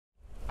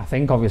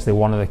think obviously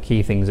one of the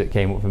key things that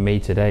came up for me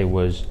today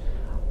was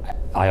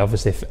I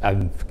obviously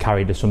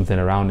carried something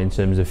around in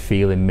terms of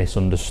feeling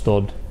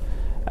misunderstood,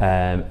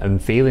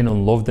 and feeling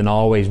unloved, and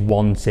always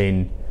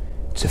wanting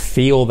to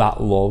feel that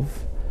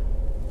love,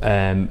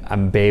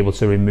 and be able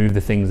to remove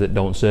the things that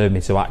don't serve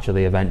me to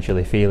actually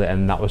eventually feel it.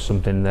 And that was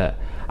something that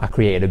I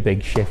created a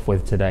big shift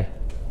with today.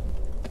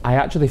 I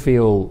actually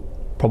feel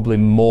probably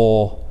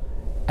more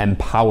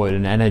empowered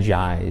and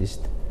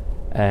energized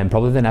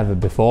probably than ever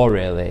before,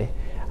 really.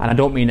 And I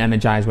don't mean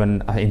energized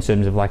when in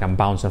terms of like I'm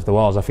bouncing off the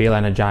walls. I feel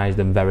energized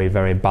and very,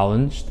 very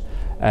balanced.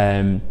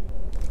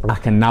 I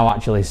can now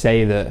actually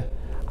say that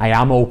I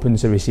am open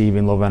to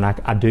receiving love, and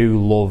I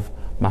do love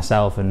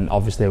myself, and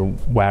obviously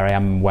where I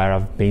am, where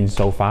I've been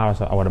so far,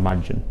 so I would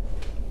imagine.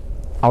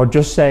 I would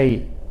just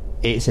say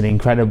it's an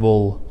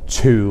incredible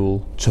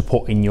tool to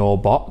put in your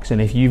box,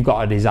 and if you've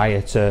got a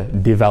desire to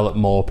develop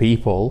more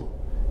people,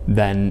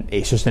 then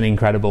it's just an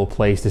incredible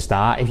place to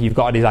start. If you've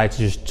got a desire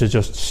to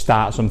just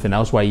start something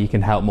else where you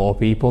can help more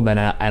people, then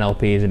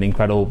NLP is an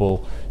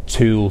incredible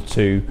tool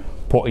to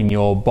put in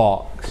your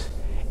box.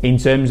 In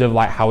terms of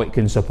like how it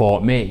can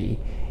support me,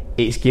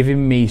 it's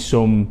giving me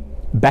some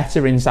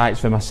better insights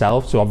for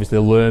myself to obviously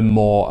learn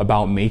more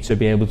about me, to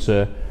be able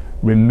to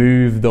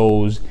remove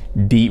those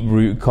deep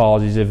root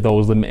causes of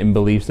those limiting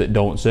beliefs that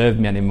don't serve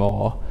me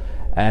anymore.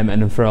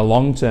 And for a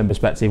long-term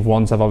perspective,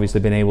 once I've obviously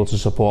been able to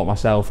support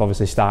myself,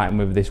 obviously starting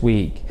with this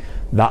week,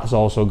 that's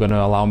also going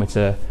to allow me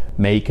to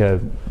make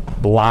a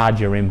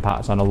larger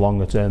impact on a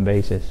longer-term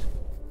basis.